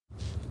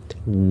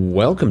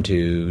Welcome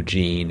to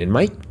Gene and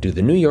Mike do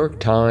the New York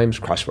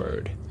Times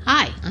crossword.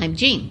 Hi, I'm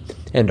Jean.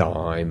 And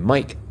I'm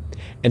Mike.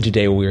 And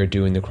today we are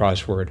doing the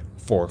crossword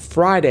for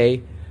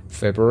Friday,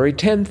 February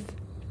 10th,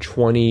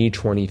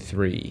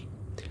 2023.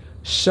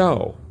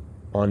 So,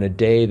 on a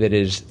day that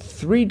is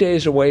 3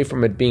 days away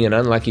from it being an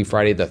unlucky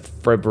Friday,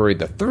 February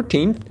the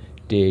 13th,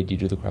 did you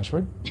do the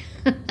crossword?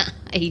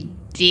 I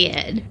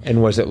did.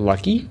 And was it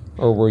lucky,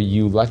 or were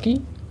you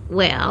lucky?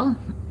 Well,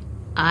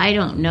 I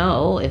don't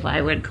know if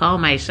I would call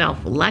myself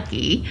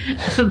lucky,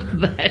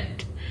 but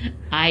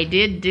I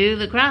did do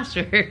the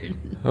crossword.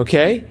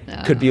 Okay,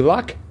 could be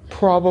luck,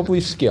 probably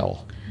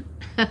skill.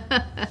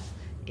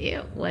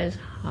 It was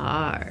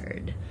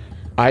hard.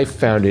 I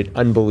found it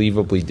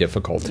unbelievably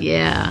difficult.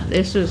 Yeah,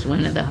 this was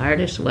one of the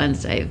hardest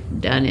ones I've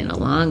done in a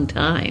long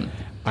time.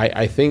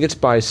 I think it's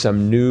by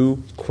some new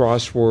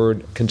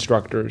crossword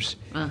constructors.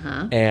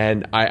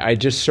 And I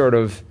just sort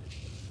of,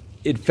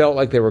 it felt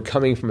like they were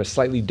coming from a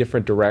slightly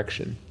different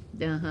direction.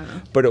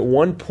 But at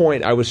one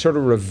point, I was sort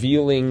of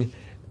revealing,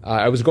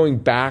 I was going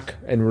back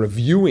and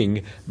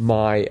reviewing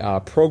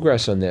my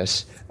progress on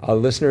this.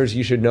 Listeners,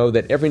 you should know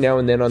that every now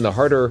and then on the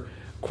harder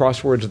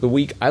crosswords of the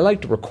week, I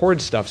like to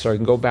record stuff so I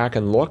can go back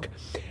and look.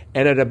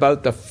 And at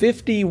about the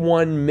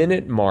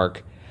 51-minute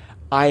mark,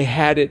 I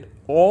had it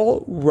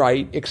all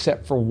right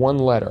except for one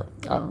letter.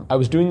 I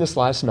was doing this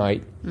last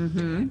night,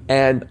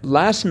 and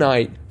last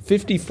night,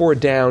 54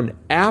 down,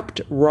 apt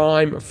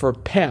rhyme for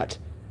pet.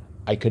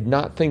 I could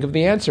not think of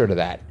the answer to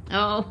that.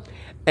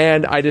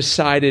 And I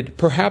decided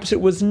perhaps it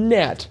was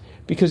net,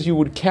 because you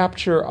would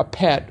capture a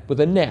pet with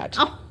a net.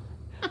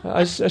 I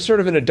was sort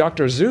of in a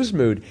Dr. Seuss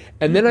mood.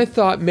 And then I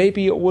thought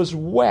maybe it was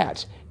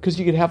wet, because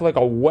you could have like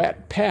a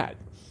wet pet.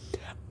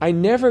 I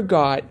never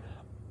got...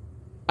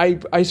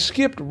 I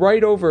skipped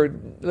right over,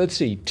 let's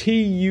see,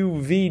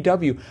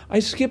 TUVW. I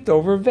skipped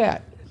over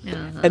vet.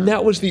 And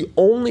that was the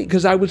only,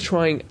 because I was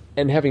trying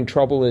and having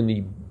trouble in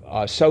the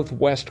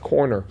southwest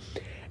corner.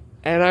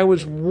 And I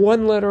was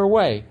one letter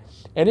away.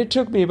 And it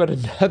took me about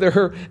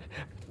another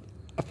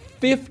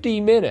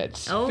 50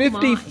 minutes,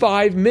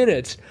 55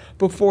 minutes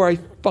before I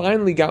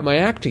finally got my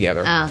act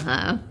together.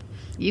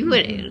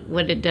 You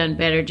would have done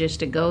better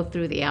just to go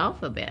through the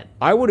alphabet.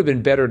 I would have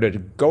been better to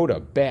go to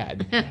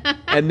bed.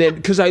 And then,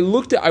 because I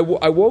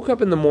woke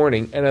up in the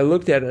morning and I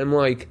looked at it and I'm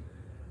like,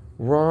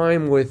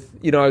 rhyme with,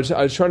 I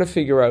was trying to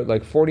figure out,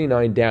 like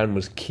 49 down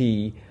was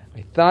key.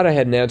 I thought I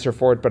had an answer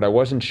for it, but I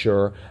wasn't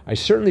sure. I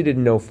certainly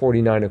didn't know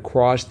 49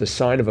 across, the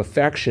sign of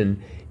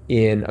affection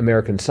in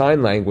American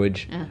Sign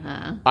Language.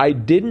 I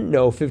didn't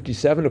know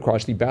 57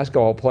 across, the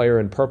basketball player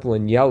in purple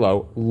and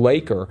yellow,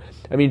 Laker.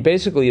 I mean,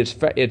 basically,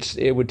 I'd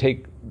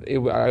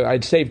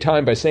save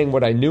time by saying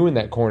what I knew in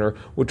that corner,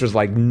 which was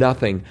like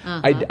nothing.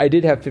 I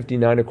did have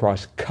 59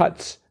 across.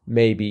 Cuts,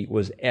 maybe,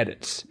 was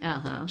edits.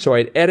 So I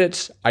had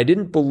edits. I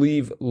didn't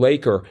believe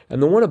Laker.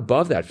 And the one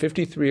above that,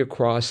 53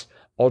 across,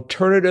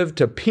 alternative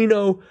to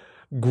Pinot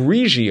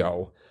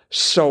Grigio,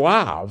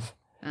 Soave,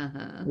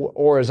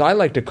 or as I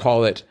like to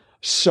call it,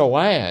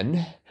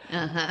 Soan,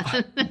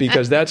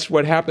 because that's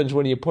what happens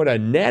when you put a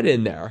net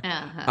in there.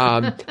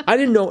 I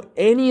didn't know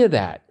any of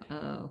that.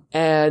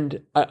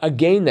 And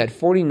again, that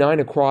 49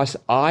 across,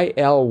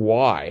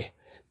 ILY,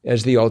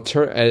 as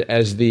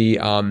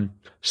the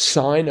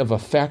sign of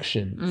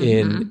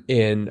affection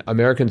in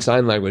American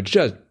Sign Language,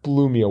 just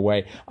blew me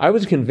away. I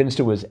was convinced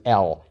it was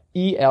L,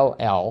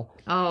 ELL,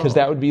 because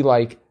that would be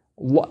like,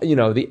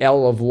 the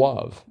L of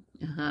love.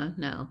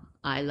 No,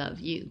 I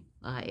love you,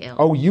 IL.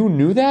 Oh, you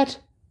knew that?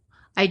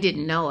 I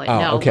didn't know it.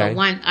 Okay.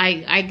 But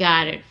I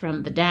got it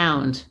from the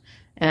Downs,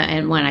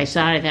 and when I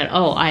saw it, I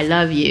thought, I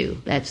love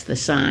you. That's the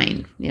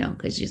sign,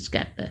 because it's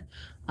got the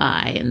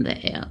I and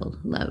the L,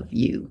 love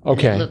you.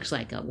 Okay. And it looks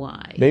like a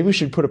Y. Maybe we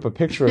should put up a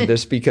picture of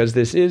this, because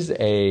this is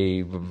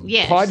a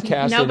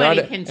podcast.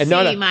 Nobody can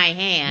see my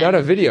hand. Not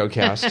a video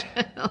cast.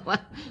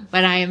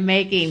 But I am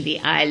making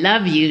the I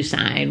love you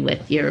sign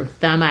with your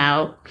thumb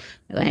out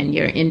and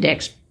your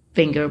index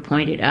finger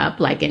pointed up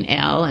like an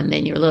L, and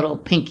then your little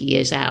pinky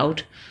is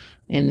out.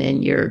 And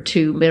then your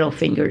two middle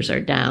fingers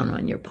are down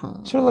on your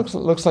palm. Sort of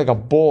looks like a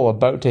bull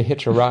about to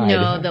hitch a ride.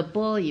 No, the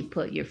bull, you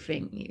put your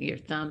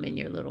thumb in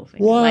your little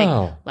finger.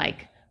 Wow.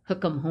 Like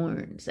hook 'em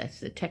horns. That's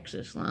the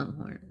Texas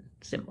Longhorn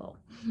symbol.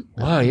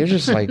 Wow, you're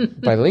just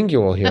like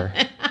bilingual here.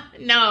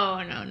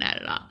 No,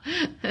 not at all.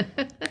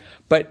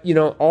 But,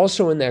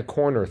 also in that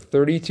corner,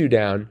 32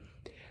 down,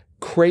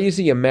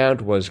 crazy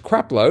amount was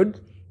crap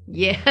load.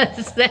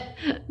 Yes.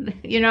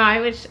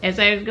 As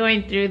I was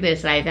going through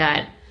this, I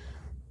thought,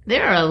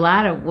 there are a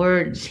lot of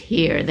words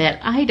here that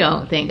I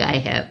don't think I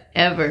have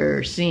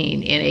ever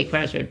seen in a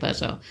crossword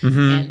puzzle.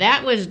 And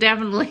that was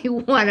definitely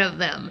one of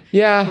them.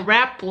 Yeah.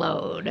 Crap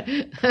load.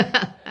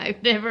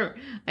 I've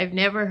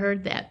never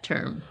heard that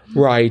term.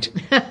 Right.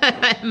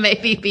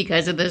 Maybe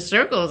because of the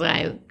circles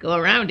I go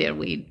around in.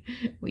 We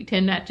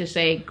tend not to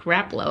say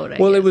crap load.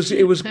 Well, it was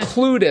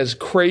clued as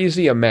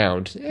crazy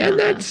amount, and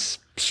that's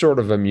sort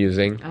of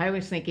amusing. I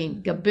was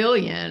thinking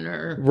gabillion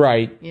or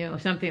right.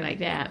 Something like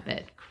that,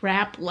 but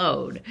crap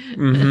load.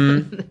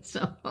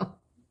 So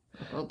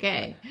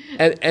Okay.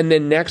 And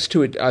then next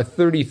to it, a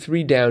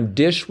 33 down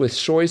dish with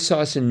soy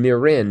sauce and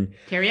mirin.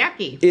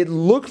 Teriyaki. It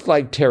looked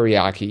like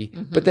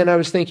teriyaki, but then I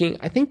was thinking,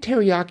 I think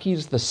teriyaki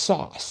is the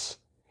sauce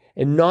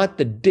and not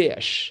the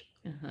dish.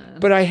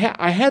 But I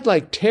had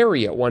like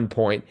terry at one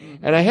point,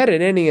 and I had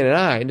an ending and an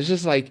I, and it's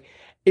just like,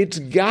 it's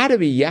got to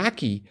be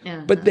yaki.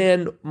 But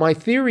then my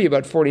theory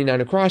about 49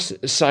 across,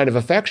 sign of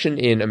affection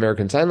in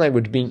American Sign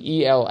Language being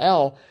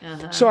ELL,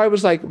 so I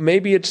was like,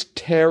 maybe it's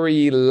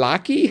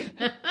teriyaki?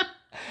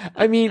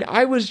 I mean,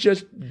 I was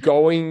just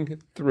going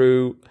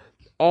through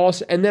all,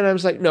 and then I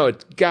was like, no,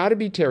 it's got to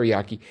be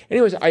teriyaki.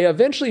 Anyways, I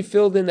eventually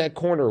filled in that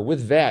corner with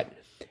vet,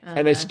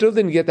 and I still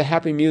didn't get the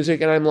happy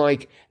music, and I'm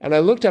like, and I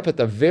looked up at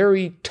the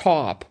very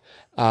top,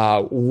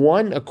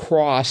 one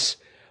across,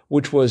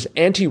 which was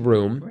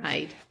Anteroom,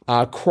 Right.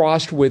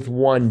 Crossed with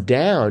one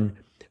down,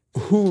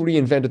 who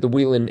reinvented the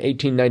wheel in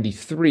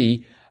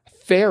 1893,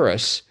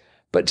 Ferris,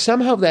 but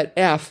somehow that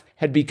F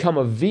had become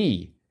a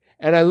V.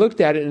 And I looked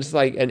at it and it's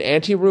like, an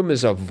anteroom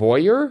is a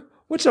voyeur?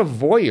 What's a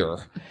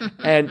voyeur?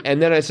 and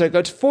then I said,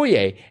 it's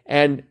foyer.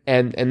 And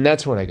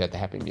that's when I got the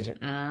happy music.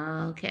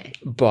 Okay.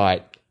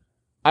 But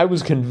I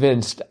was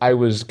convinced I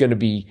was going to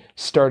be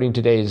starting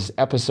today's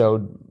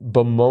episode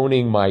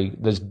bemoaning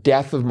the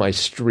death of my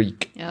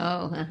streak.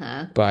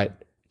 Oh,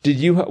 But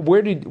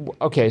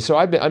okay, so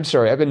I'm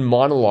sorry, I've been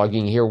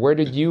monologuing here. Where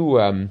did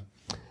you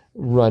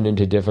run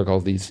into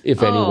difficulties,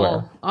 if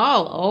anywhere?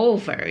 All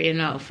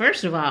over.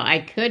 First of all, I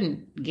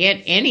couldn't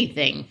get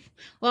anything.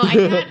 Well,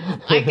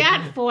 I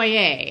got foyer.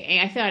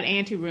 I thought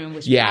anteroom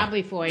was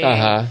probably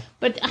foyer.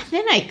 But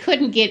then I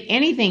couldn't get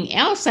anything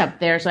else up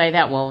there, so I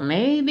thought, well,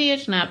 maybe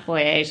it's not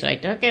foyer, so I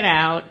took it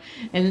out.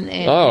 And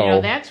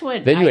that's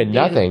what then you had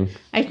nothing.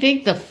 I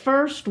think the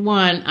first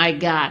one I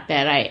got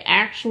that I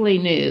actually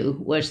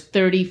knew was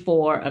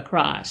 34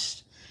 across.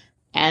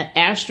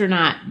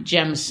 Astronaut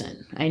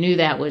Jemison. I knew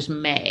that was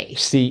May.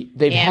 See,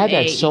 they've had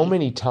that so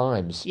many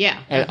times.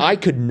 Yeah. And I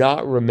could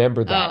not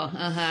remember that.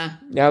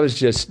 I was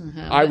just,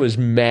 I was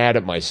mad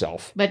at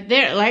myself. But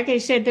there, like I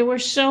said, there were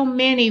so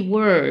many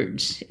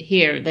words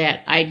here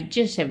that I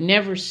just have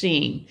never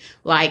seen,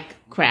 like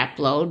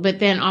crapload, but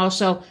then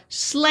also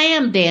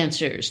slam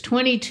dancers,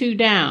 22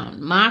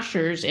 down,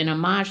 moshers in a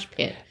mosh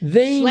pit.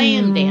 They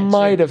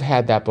might have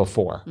had that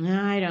before.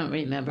 No, I don't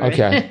remember.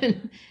 Okay.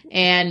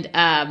 And,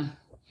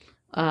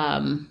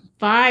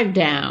 5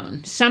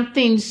 down,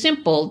 something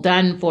simple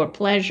done for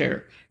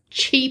pleasure,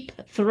 cheap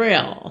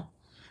thrill.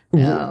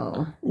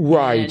 No.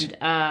 Right. And,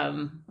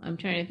 I'm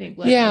trying to think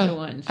what other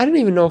ones. I don't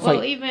even know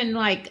if even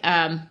like,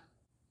 how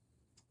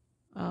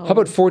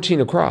about 14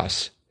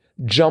 across?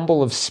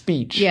 Jumble of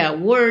speech. Yeah,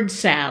 word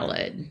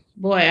salad.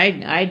 Boy,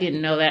 I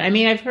didn't know that. I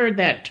mean, I've heard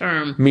that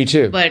term. Me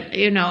too. But,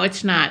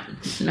 it's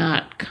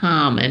not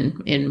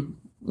common in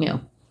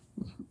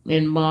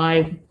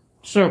my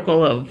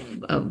circle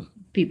of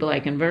people I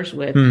converse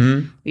with.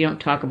 We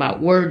don't talk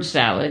about word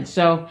salad.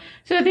 So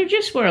there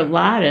just were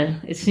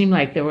it seemed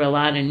like there were a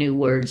lot of new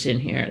words in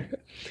here,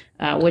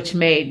 which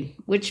made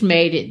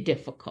it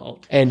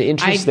difficult. And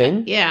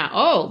interesting.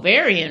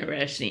 Very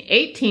interesting.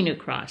 18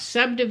 across,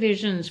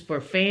 subdivisions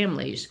for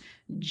families,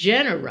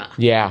 genera.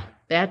 Yeah.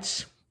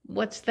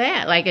 What's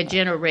that? Like a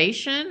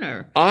generation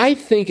or? I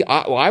think,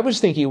 I was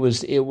thinking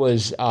it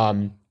was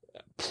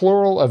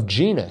plural of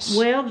genus.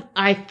 Well,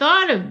 I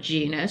thought of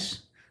genus,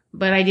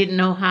 but I didn't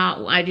know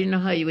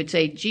how you would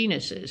say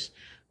genuses.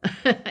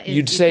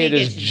 You'd say it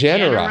as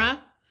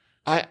genera.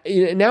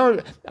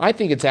 I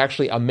think it's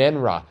actually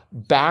Amenra,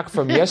 back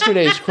from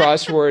yesterday's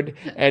crossword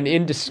and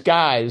in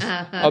disguise.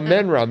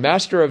 Amenra,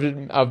 master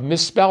of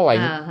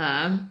misspelling.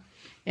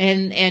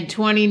 And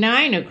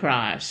 29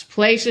 across,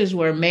 places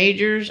where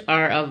majors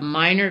are of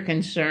minor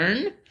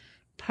concern.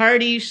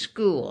 Party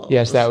schools.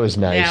 Yes, that was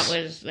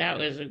nice. That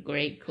was a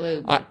great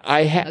clue.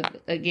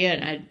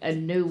 Again, a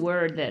new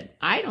word that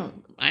I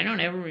don't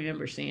ever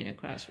remember seeing a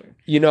crossword.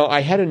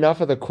 I had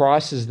enough of the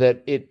crosses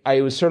that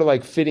I was sort of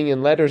like fitting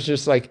in letters,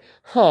 just like,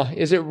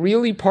 is it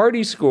really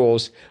party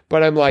schools?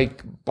 But I'm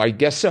like, I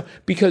guess so,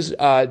 because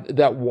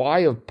that Y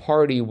of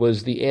party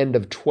was the end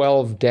of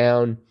 12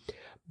 down.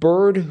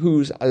 Bird,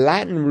 whose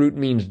Latin root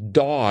means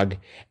dog,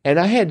 and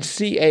I had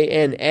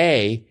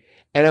Cana,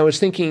 and I was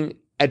thinking.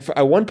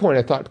 At one point,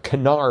 I thought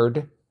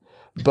canard,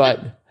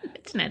 but...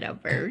 It's not a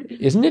bird.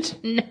 Isn't it?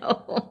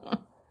 No.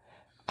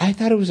 I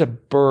thought it was a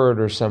bird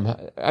or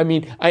something. I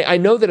mean, I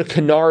know that a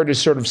canard is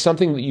sort of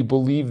something that you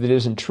believe that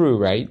isn't true,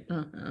 right?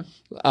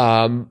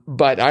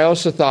 But I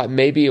also thought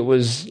maybe it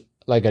was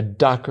like a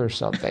duck or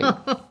something.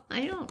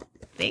 I don't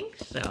think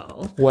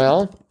so.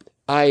 Well,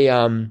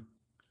 it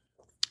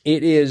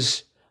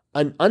is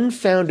an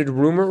unfounded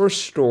rumor or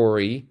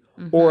story...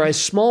 or a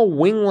small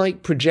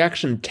wing-like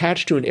projection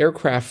attached to an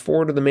aircraft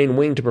forward of the main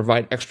wing to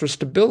provide extra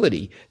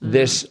stability.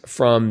 This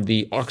from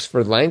the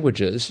Oxford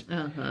Languages.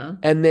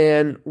 And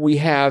then we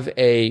have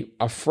a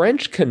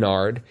French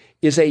canard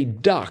is a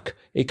duck,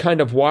 a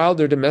kind of wild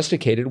or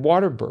domesticated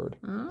water bird.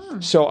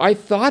 So I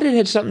thought it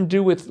had something to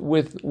do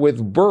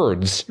with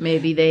birds.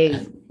 Maybe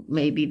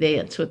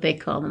that's what they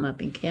call them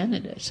up in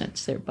Canada,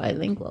 since they're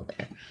bilingual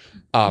there.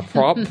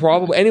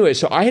 Probably. Anyway,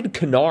 so I had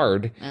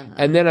Canard,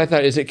 and then I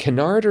thought, is it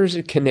Canard or is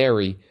it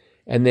Canary?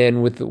 And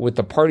then with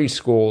the party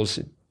schools,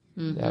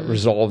 that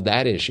resolved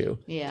that issue.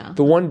 Yeah.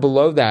 The one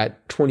below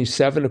that,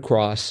 27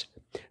 across,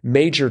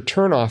 major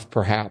turnoff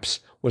perhaps,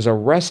 was a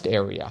rest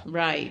area.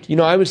 Right.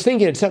 I was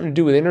thinking it's something to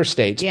do with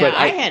interstates. Yeah, but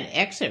I had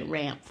exit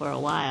ramp for a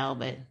while,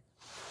 but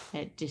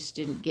it just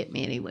didn't get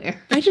me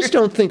anywhere. I just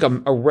don't think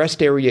a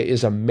rest area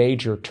is a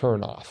major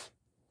turnoff.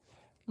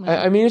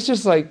 I mean, it's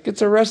just like,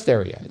 it's a rest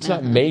area. It's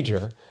not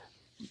major.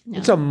 No.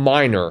 It's a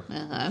minor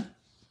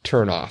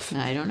turnoff.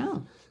 I don't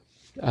know.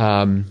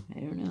 I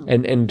don't know.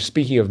 And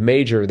speaking of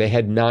major, they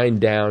had 9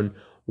 down.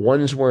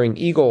 Ones wearing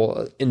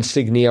Eagle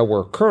insignia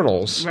were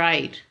colonels.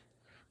 Right.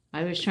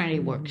 I was trying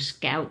to work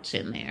scouts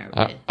in there.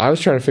 But... I was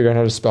trying to figure out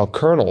how to spell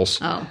colonels.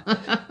 Oh.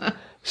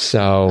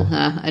 So.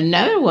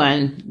 Another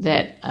one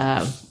that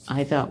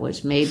I thought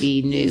was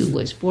maybe new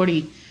was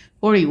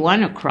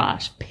 41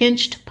 across,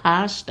 pinched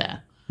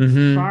pasta.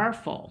 Mm-hmm.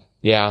 Farfel.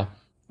 Yeah.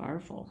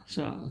 Farfel.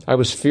 So. I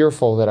was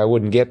fearful that I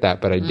wouldn't get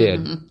that, but I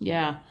did.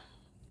 Yeah.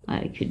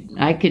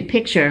 I could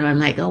picture, and I'm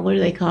like, oh, what do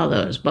they call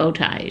those? Bow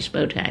ties.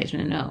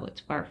 And no,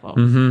 it's Farfel.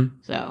 Mm-hmm.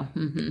 So.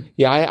 Mm-hmm.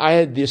 Yeah, I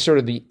had the sort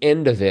of the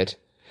end of it.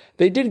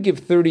 They did give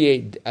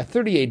 38.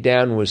 38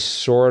 down was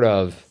sort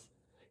of,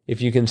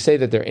 if you can say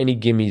that there are any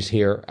gimmies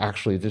here,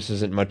 actually, this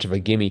isn't much of a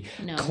gimme.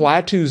 No.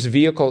 Klaatu's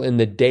vehicle in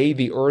the day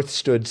the earth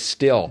stood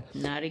still.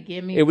 Not a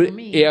gimme for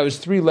me. Yeah, it was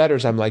 3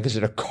 letters. I'm like, is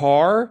it a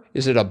car?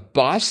 Is it a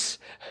bus?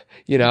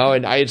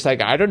 And it's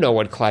like, I don't know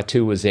what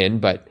Klaatu was in,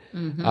 but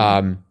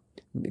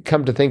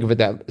come to think of it,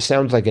 that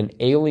sounds like an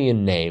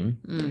alien name.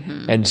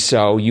 Mm-hmm. And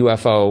so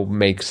UFO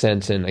makes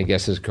sense and I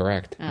guess is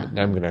correct. I'm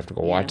going to have to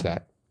go watch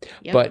that.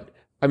 Yep. But,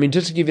 I mean,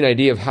 just to give you an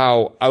idea of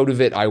how out of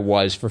it I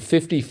was, for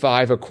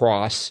 55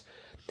 across,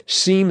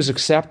 seems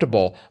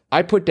acceptable.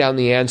 I put down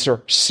the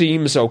answer,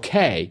 seems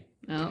okay.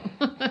 Oh.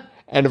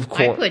 And of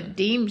course, I put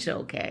deems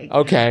okay.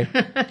 Okay.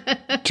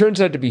 Turns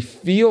out to be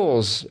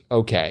feels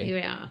okay.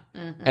 Yeah.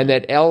 And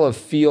that L of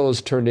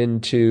feels turned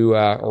into,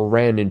 or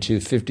ran into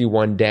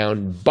 51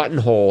 down,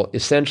 buttonhole,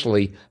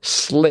 essentially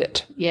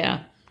slit.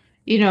 Yeah.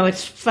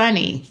 It's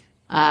funny,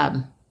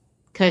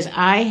 because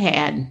I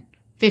had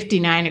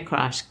 59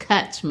 across,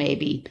 cuts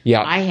maybe.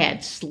 Yeah. I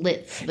had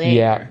slits there.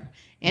 Yeah.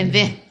 And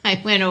then I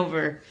went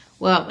over,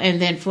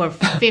 and then for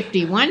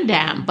 51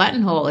 down,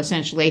 buttonhole,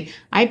 essentially,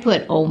 I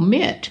put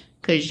omit.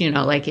 Because,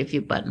 like if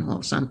you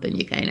buttonhole something,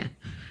 you kind of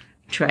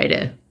try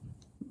to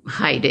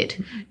hide it,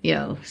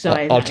 So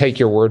I'll take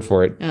your word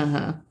for it.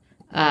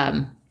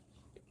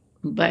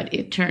 But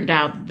it turned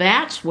out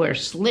that's where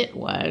slit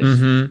was,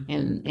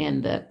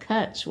 and the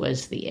cuts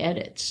was the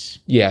edits.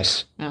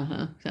 Yes.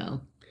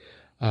 So.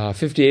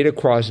 58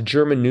 across,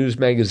 German news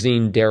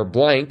magazine Der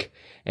Blank,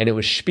 and it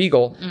was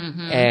Spiegel,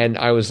 and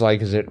I was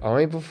like, is it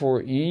I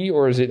before E,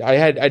 or is it...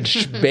 I'd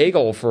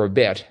Spiegel for a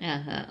bit,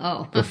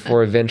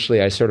 before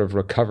eventually I sort of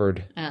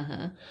recovered.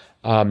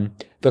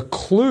 The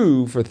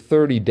clue for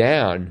 30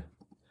 down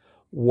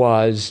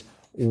was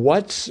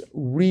what's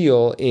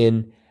real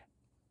in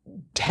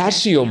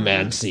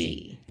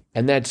tasseomancy,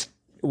 and that's...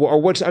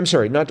 Or what's, I'm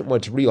sorry, not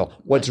what's real,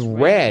 what's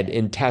read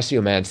in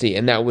tasseomancy,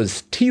 and that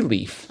was tea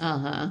leaf.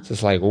 So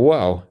it's like,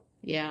 whoa.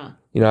 Yeah.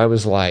 I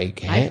was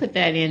like... I put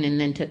that in and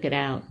then took it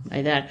out.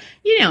 I thought,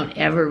 you don't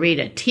ever read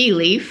a tea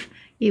leaf.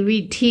 You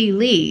read tea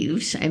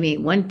leaves. I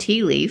mean, one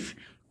tea leaf.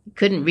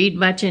 Couldn't read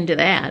much into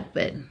that,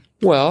 but...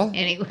 Well...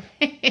 Anyway,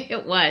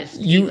 it was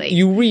tea leaf.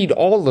 You read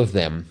all of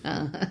them,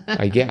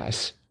 I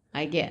guess.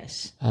 I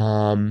guess.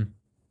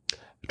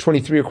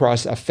 23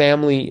 across, a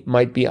family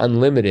might be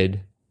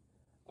unlimited...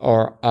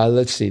 Or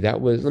let's see,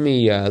 that was. Let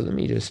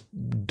me just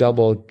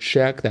double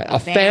check that.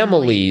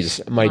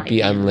 Families might be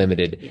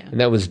unlimited,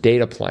 and that was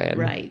data plan.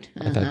 Right.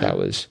 I thought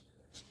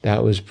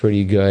that was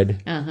pretty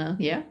good.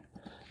 Yeah.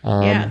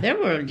 Yeah, there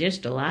were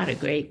just a lot of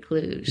great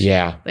clues.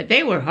 Yeah. But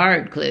they were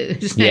hard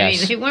clues. Yes. I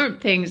mean, they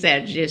weren't things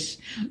that just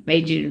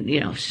made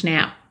you,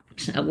 snap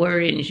a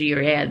word into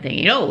your head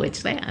thinking, oh,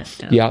 it's that.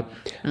 So, yeah.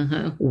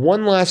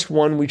 One last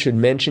one we should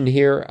mention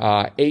here,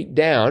 8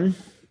 down.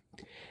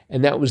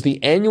 And that was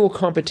the annual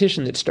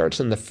competition that starts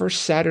on the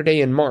first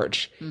Saturday in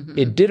March,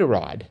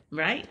 Iditarod.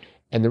 Right.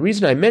 And the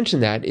reason I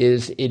mention that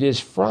is it is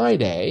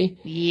Friday.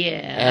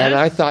 Yeah. And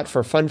I thought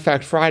for Fun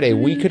Fact Friday,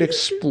 we could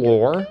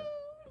explore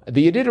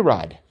the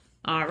Iditarod.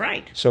 All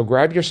right. So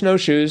grab your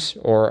snowshoes,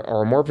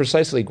 or more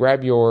precisely,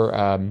 grab your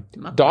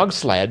dog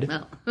sled.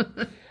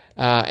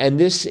 And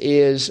this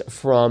is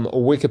from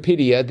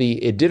Wikipedia,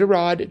 the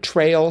Iditarod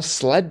Trail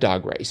Sled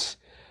Dog Race.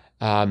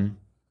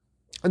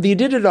 The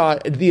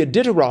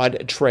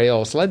Iditarod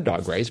Trail Sled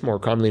Dog Race, more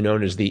commonly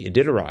known as the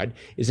Iditarod,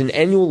 is an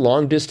annual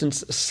long-distance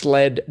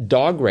sled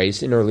dog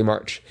race in early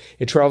March.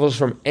 It travels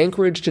from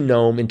Anchorage to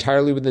Nome,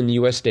 entirely within the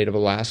U.S. state of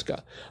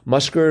Alaska.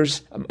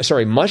 Mushers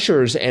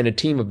and a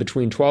team of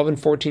between 12 and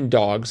 14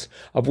 dogs,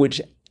 of which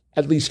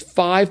at least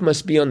 5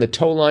 must be on the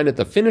tow line at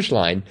the finish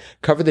line,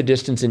 cover the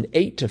distance in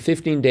 8 to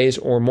 15 days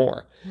or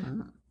more.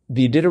 Wow.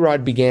 The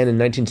Iditarod began in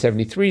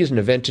 1973 as an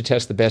event to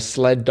test the best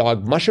sled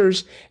dog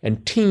mushers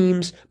and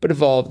teams, but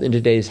evolved into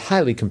today's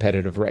highly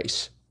competitive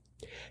race.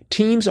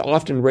 Teams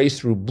often race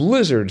through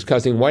blizzards,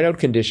 causing whiteout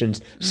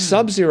conditions,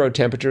 sub-zero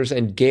temperatures,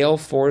 and gale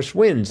force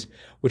winds,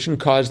 which can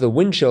cause the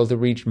wind chill to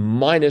reach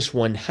minus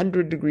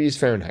 100 degrees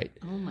Fahrenheit.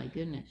 Oh, my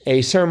goodness.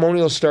 A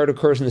ceremonial start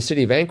occurs in the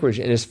city of Anchorage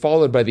and is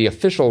followed by the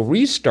official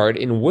restart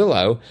in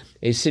Willow,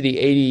 a city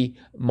 80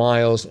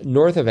 miles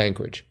north of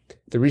Anchorage.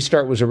 The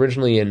restart was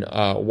originally in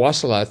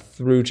Wasilla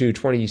through to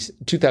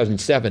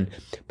 2007,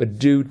 but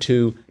due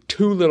to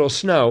too little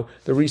snow,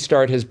 the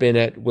restart has been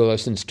at Willow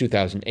since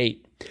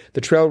 2008.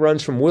 The trail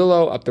runs from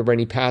Willow up the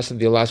Rennie Pass of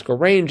the Alaska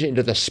Range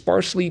into the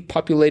sparsely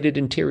populated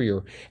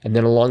interior, and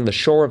then along the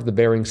shore of the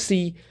Bering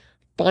Sea,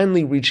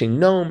 finally reaching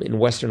Nome in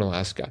western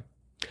Alaska.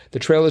 The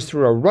trail is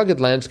through a rugged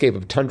landscape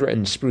of tundra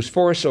and spruce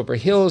forests, over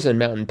hills and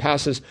mountain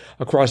passes,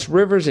 across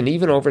rivers, and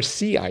even over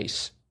sea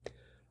ice.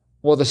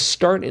 While the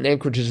start in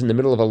Anchorage is in the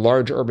middle of a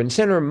large urban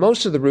center,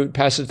 most of the route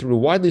passes through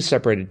widely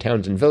separated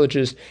towns and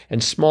villages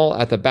and small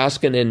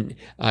Athabascan and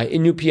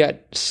Inupiat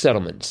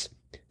settlements.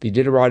 The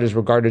Iditarod is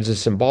regarded as a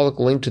symbolic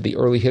link to the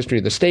early history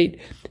of the state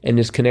and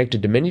is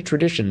connected to many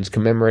traditions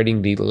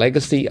commemorating the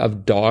legacy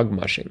of dog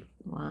mushing.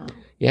 Wow.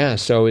 Yeah,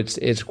 so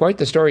it's quite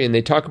the story, and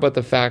they talk about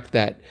the fact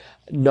that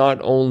not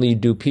only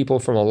do people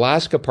from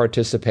Alaska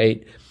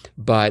participate,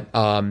 but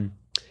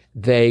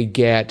they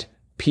get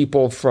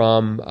people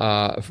from,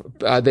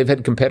 they've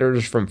had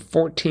competitors from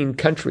 14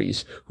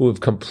 countries who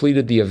have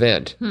completed the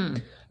event,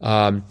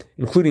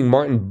 including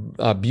Martin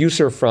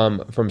Bucer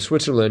from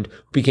Switzerland,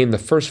 who became the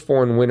first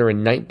foreign winner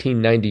in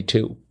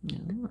 1992.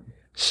 Oh.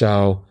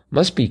 So,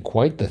 must be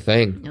quite the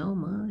thing. Oh,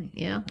 my,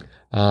 yeah.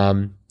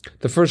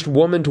 The first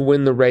woman to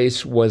win the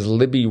race was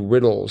Libby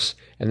Riddles,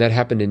 and that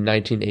happened in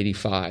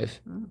 1985.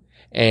 Oh.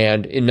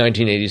 And in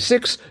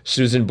 1986,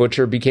 Susan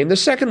Butcher became the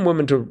second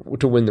woman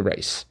to win the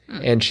race.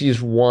 And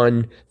she's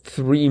won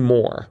 3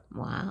 more.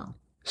 Wow.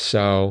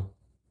 So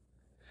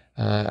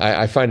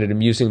I find it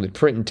amusing that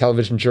print and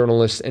television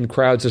journalists and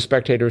crowds of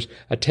spectators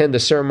attend the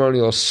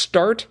ceremonial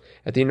start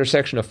at the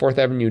intersection of 4th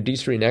Avenue and D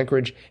Street in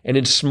Anchorage, and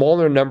in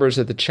smaller numbers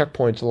at the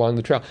checkpoints along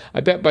the trail.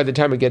 I bet by the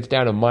time it gets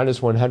down to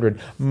minus 100,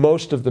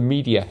 most of the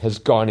media has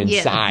gone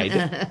inside.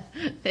 Yeah.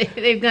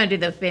 They've gone to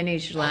the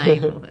finish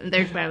line.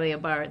 There's probably a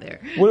bar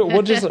there.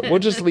 We'll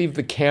just leave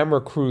the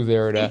camera crew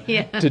there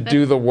to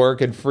do the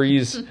work and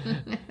freeze.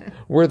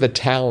 We're the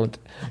talent.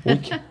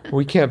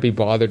 We can't be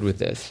bothered with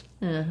this.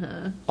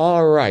 Uh-huh.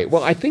 All right.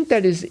 Well, I think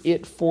that is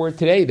it for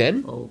today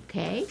then.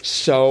 Okay.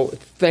 So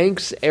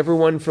thanks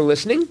everyone for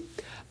listening.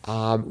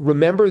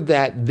 Remember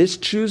that this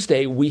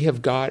Tuesday we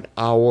have got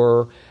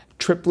our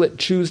Triplet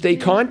Tuesday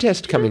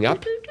contest coming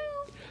up.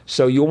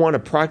 So you'll want to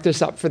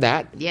practice up for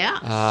that.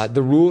 Yeah.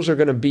 The rules are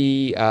going to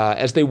be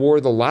as they were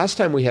the last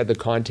time we had the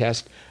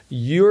contest.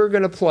 You're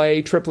going to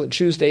play Triplet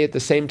Tuesday at the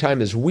same time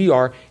as we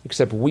are,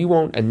 except we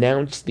won't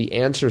announce the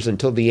answers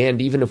until the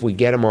end, even if we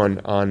get them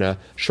on a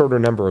shorter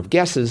number of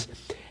guesses.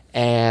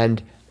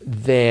 And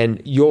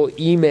then you'll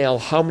email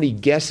how many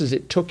guesses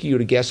it took you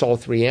to guess all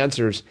 3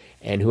 answers,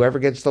 and whoever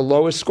gets the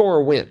lowest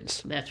score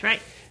wins. That's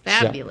right.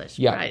 Fabulous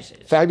prizes.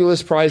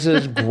 Fabulous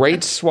prizes,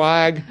 great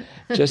swag,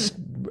 just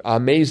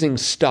amazing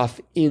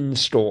stuff in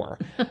store.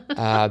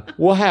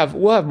 We'll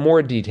have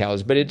more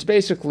details, but it's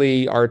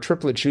basically our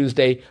Triplet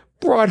Tuesday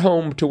brought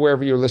home to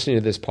wherever you're listening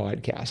to this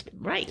podcast.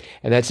 Right.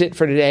 And that's it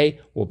for today.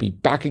 We'll be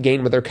back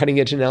again with our cutting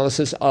edge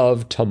analysis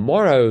of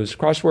tomorrow's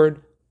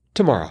crossword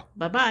tomorrow.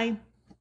 Bye-bye.